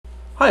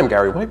Hi, I'm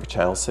Gary White for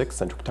Channel 6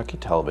 Central Kentucky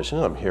Television.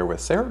 I'm here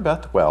with Sarah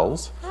Beth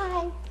Wells.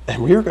 Hi.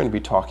 And we are going to be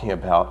talking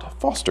about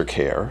foster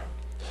care.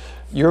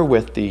 You're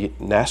with the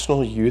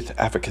National Youth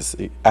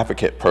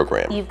Advocate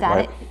Program. You've got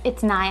right? it.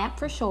 It's NIAP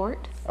for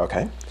short.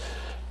 Okay.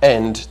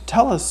 And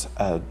tell us,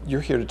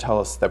 you're here to tell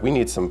us that we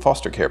need some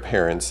foster care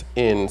parents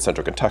in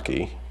Central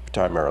Kentucky,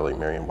 primarily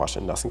Marion and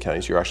Washington Nelson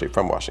Counties. You're actually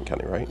from Washington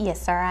County, right?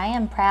 Yes, sir. I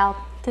am proud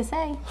to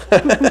say.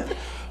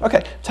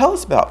 Okay. Tell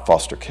us about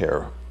foster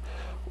care.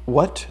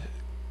 What,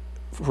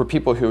 for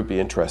people who would be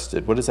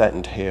interested, what does that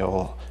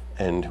entail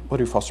and what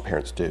do foster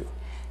parents do?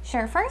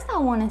 Sure. First, I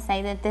want to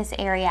say that this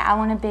area, I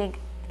want to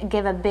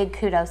give a big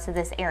kudos to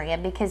this area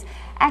because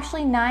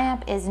actually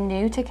NIAP is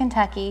new to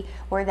Kentucky.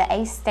 We're the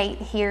 8th state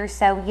here,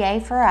 so yay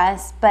for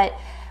us. But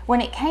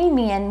when it came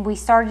in, we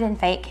started in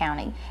Fayette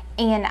County,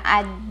 and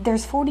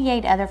there's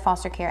 48 other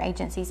foster care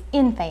agencies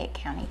in Fayette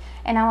County.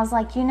 And I was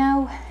like, you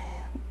know,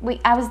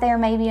 I was there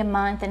maybe a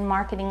month and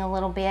marketing a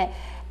little bit.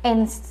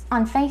 And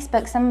on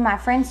Facebook, some of my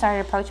friends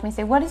started approaching me and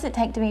say, what does it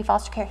take to be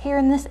foster care here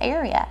in this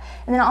area?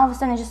 And then all of a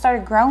sudden it just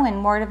started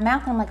growing word of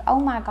mouth. And I'm like, oh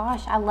my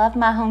gosh, I love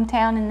my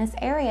hometown in this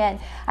area. And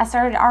I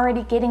started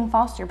already getting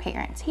foster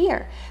parents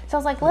here. So I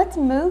was like, let's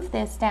move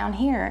this down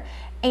here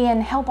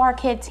and help our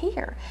kids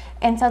here.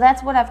 And so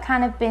that's what I've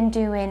kind of been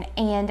doing.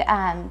 And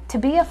to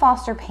be a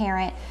foster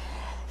parent,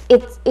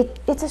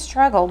 it's a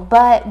struggle,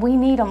 but we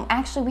need them.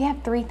 Actually, we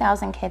have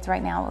 3,000 kids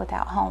right now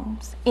without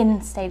homes in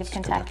the state of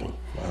Kentucky.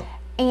 Wow.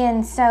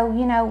 And so,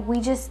 you know,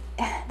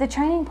 the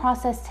training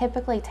process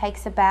typically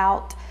takes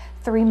about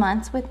 3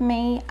 months with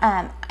me,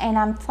 and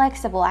I'm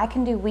flexible. I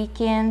can do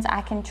weekends,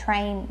 I can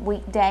train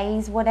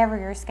weekdays, whatever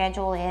your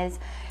schedule is.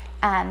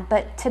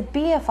 But to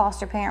be a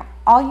foster parent,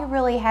 all you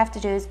really have to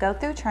do is go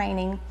through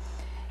training.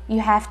 You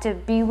have to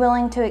be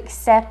willing to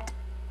accept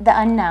the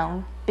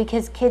unknown,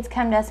 because kids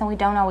come to us and we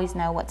don't always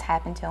know what's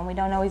happened to them. We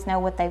don't always know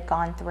what they've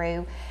gone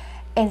through.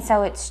 And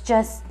so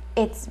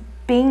it's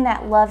being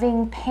that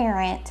loving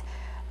parent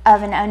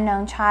of an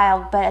unknown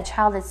child, but a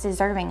child that's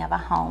deserving of a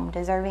home,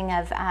 deserving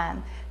of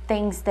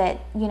things that,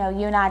 you know,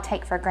 you and I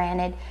take for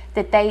granted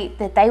that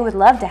they would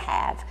love to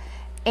have.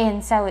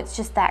 And so it's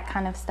just that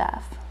kind of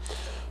stuff.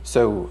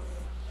 So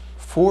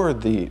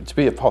to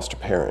be a foster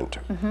parent,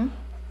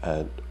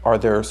 are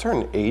there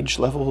certain age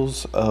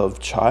levels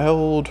of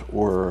child,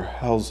 or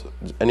how's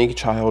any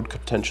child could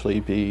potentially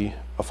be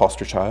a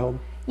foster child?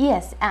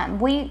 Yes,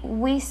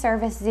 we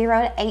service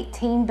 0 to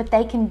 18, but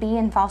they can be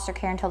in foster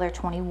care until they're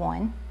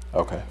 21.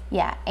 Okay.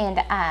 Yeah,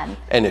 and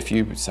if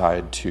you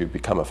decide to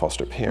become a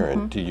foster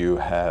parent, do you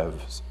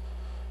have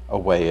a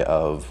way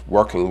of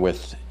working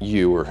with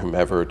you or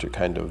whomever to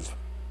kind of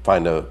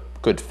find a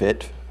good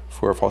fit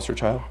for a foster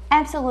child?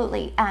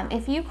 Absolutely.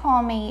 If you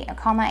call me or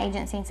call my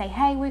agency and say,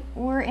 hey,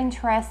 we're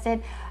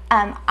interested,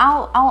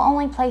 I'll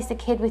only place a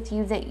kid with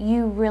you that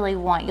you really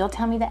want. You'll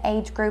tell me the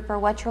age group or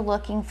what you're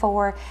looking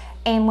for,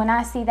 and when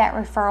I see that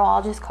referral,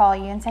 I'll just call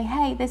you and say,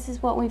 hey, this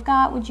is what we've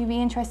got. Would you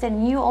be interested?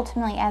 And you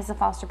ultimately, as the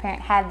foster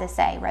parent, have the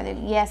say, whether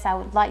yes, I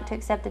would like to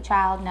accept the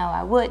child, no,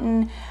 I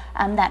wouldn't,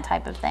 that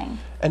type of thing.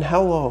 And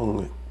how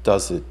long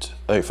does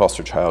a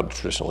foster child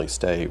traditionally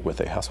stay with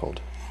a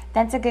household?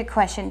 That's a good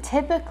question.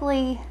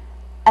 Typically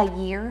a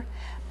year,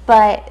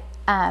 but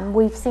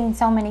we've seen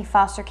so many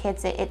foster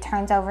kids that it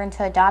turns over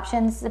into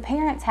adoptions. The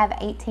parents have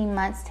 18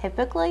 months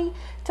typically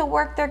to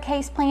work their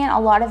case plan. A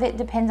lot of it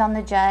depends on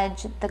the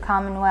judge, the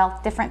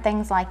Commonwealth, different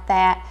things like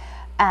that,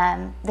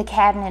 the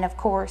cabinet, of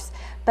course,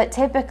 but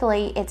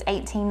typically it's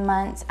 18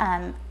 months.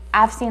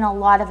 I've seen a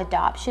lot of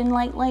adoption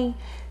lately,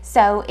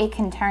 so it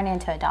can turn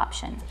into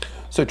adoption.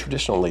 So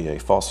traditionally a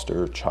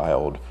foster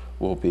child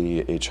will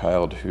be a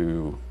child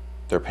who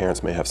their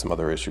parents may have some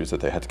other issues that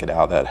they had to get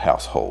out of that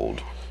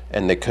household,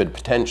 and they could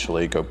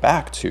potentially go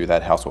back to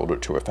that household or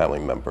to a family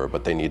member,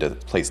 but they need a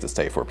place to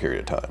stay for a period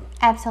of time.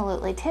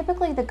 Absolutely.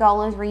 Typically the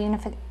goal is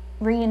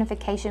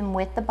reunification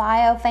with the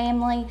bio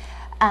family.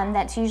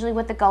 That's usually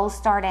what the goals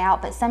start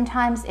out, but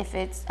sometimes if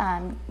it's,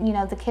 you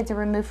know, the kids are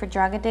removed for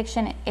drug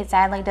addiction, it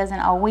sadly doesn't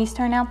always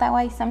turn out that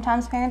way.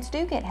 Sometimes parents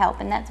do get help,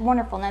 and that's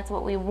wonderful, and that's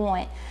what we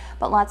want,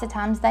 but lots of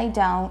times they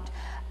don't.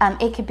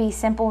 It could be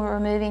simple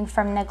removing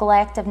from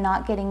neglect of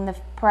not getting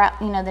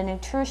the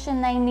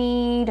nutrition they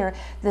need or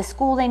the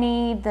school they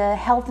need, the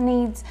health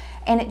needs,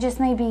 and it just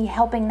may be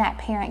helping that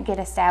parent get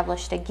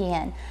established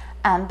again.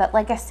 But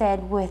like I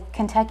said, with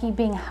Kentucky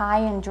being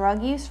high in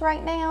drug use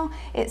right now,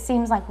 it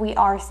seems like we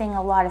are seeing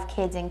a lot of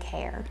kids in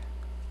care.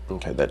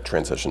 Okay, that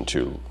transition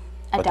to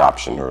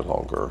adoption or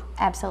longer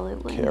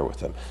Absolutely. care with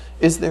them.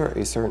 Is there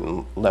a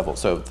certain level,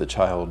 so if the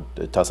child,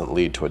 it doesn't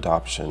lead to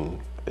adoption,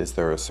 is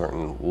there a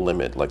certain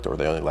limit, like are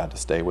they only allowed to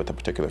stay with a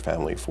particular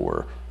family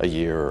for a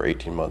year or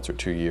 18 months or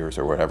 2 years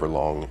or whatever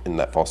long in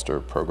that foster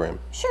program?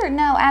 Sure,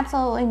 no,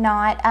 absolutely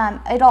not.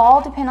 It'll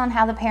all depend on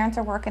how the parents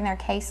are working their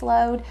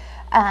caseload.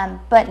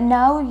 But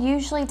no,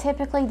 usually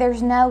typically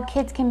there's no,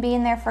 kids can be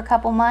in there for a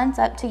couple months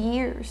up to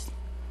years.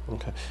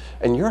 Okay.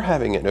 And you're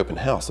having an open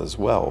house as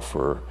well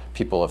for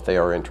people if they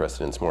are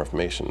interested in some more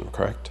information,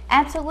 correct?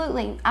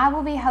 Absolutely. I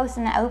will be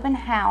hosting an open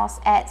house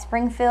at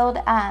Springfield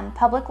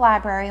Public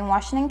Library in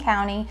Washington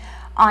County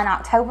on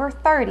October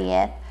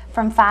 30th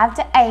from 5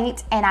 to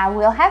 8, and I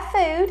will have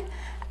food.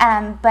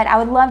 But I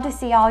would love to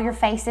see all your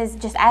faces.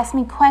 Just ask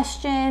me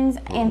questions,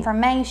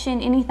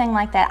 information, anything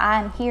like that.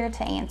 I'm here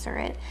to answer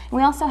it.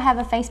 We also have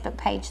a Facebook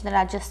page that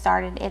I just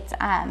started. It's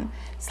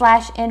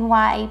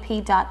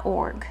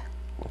 /nyap.org.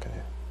 Okay.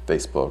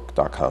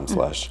 Facebook.com/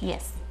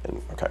 Yes.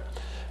 Okay.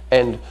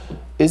 And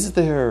is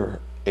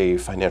there a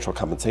financial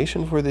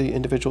compensation for the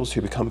individuals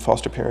who become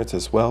foster parents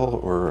as well,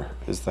 or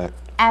is that?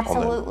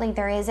 Absolutely,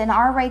 there is, and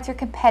our rates are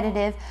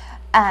competitive.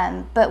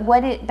 But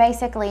what it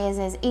basically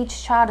is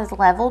each child is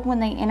leveled when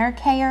they enter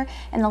care,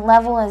 and the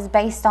level is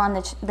based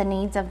on the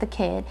needs of the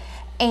kid,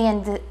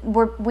 and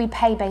we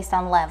pay based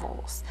on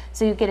levels.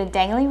 So you get a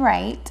daily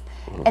rate,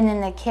 and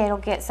then the kid will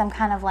get some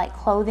kind of like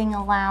clothing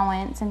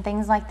allowance and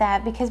things like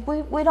that, because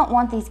we don't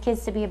want these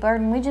kids to be a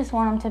burden. We just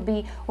want them to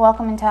be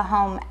welcome into a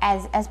home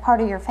as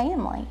part of your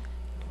family.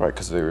 Right,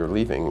 because they're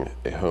leaving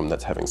a home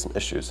that's having some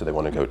issues, so they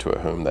want to go to a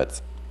home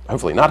that's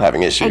hopefully not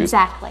having issues.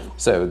 Exactly.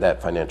 So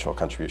that financial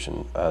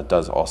contribution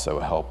does also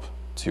help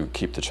to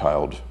keep the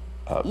child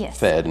Yes.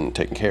 fed and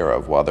taken care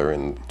of while they're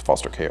in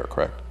foster care,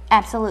 correct?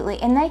 Absolutely,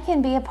 and they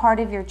can be a part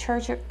of your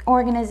church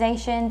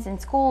organizations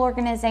and school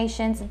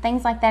organizations and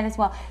things like that as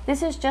well.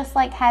 This is just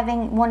like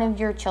having one of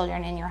your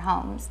children in your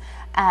homes.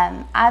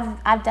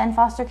 I've done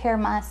foster care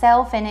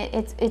myself, and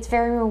it's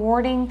very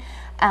rewarding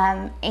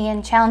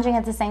and challenging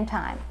at the same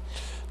time.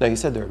 Now, you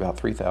said there are about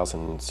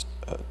 3,000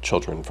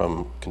 children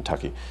from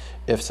Kentucky.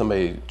 If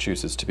somebody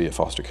chooses to be a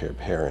foster care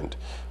parent,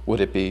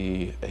 would it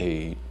be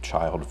a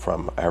child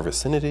from our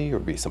vicinity, or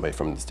be somebody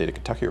from the state of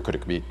Kentucky, or could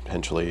it be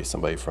potentially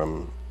somebody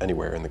from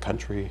anywhere in the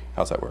country?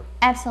 How's that work?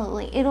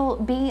 Absolutely. It'll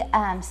be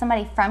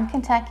somebody from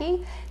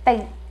Kentucky.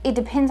 It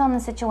depends on the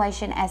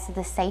situation as to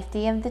the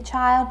safety of the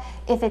child.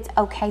 If it's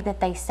okay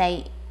that they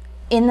stay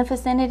in the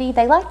vicinity,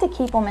 they like to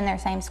keep them in their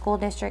same school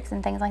districts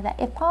and things like that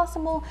if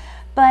possible.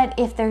 But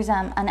if there's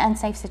an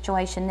unsafe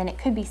situation, then it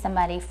could be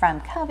somebody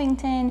from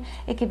Covington,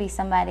 it could be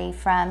somebody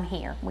from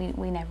here.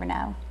 We never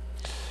know.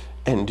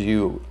 And do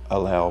you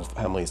allow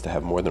families to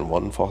have more than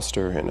one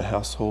foster in a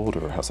household,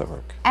 or how's that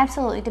work?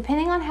 Absolutely,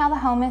 depending on how the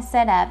home is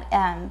set up,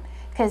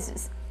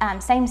 because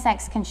same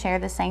sex can share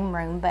the same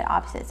room, but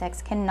opposite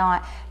sex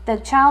cannot. The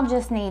child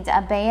just needs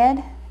a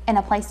bed and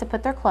a place to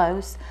put their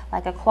clothes,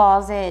 like a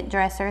closet,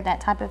 dresser, that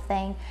type of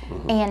thing.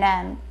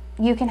 And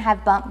you can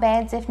have bunk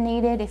beds if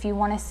needed, if you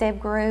want a sib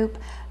group,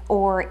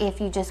 or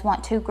if you just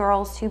want 2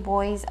 girls, 2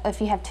 boys.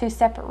 If you have 2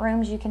 separate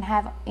rooms, you can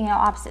have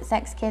opposite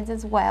sex kids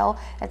as well.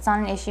 It's not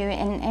an issue,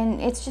 and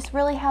it's just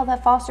really how the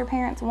foster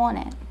parents want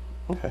it.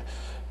 Okay.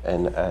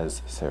 And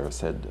as Sarah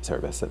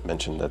Beth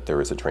mentioned, that there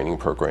is a training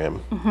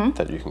program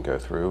that you can go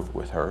through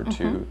with her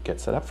to get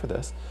set up for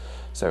this.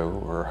 So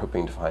we're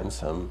hoping to find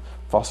some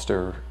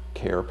foster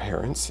care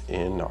parents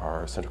in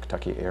our Central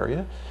Kentucky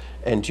area.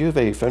 And do you have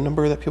a phone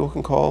number that people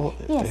can call?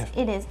 Yes,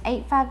 it is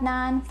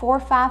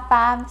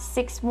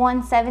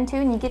 859-455-6172,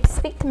 and you get to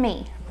speak to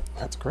me.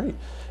 That's great.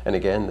 And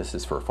again, this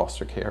is for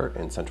foster care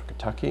in Central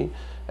Kentucky,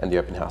 and the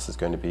open house is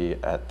going to be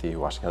at the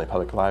Washington County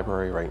Public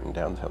Library right in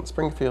downtown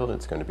Springfield.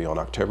 It's going to be on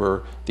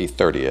October the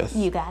 30th.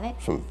 You got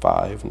it. From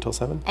 5 until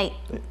 7? 8.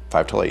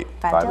 5 till 8.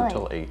 5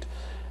 until 8.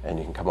 And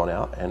you can come on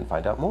out and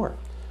find out more.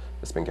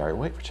 This has been Gary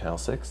White for Channel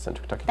 6,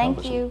 Central Kentucky Thank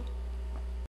Television. you.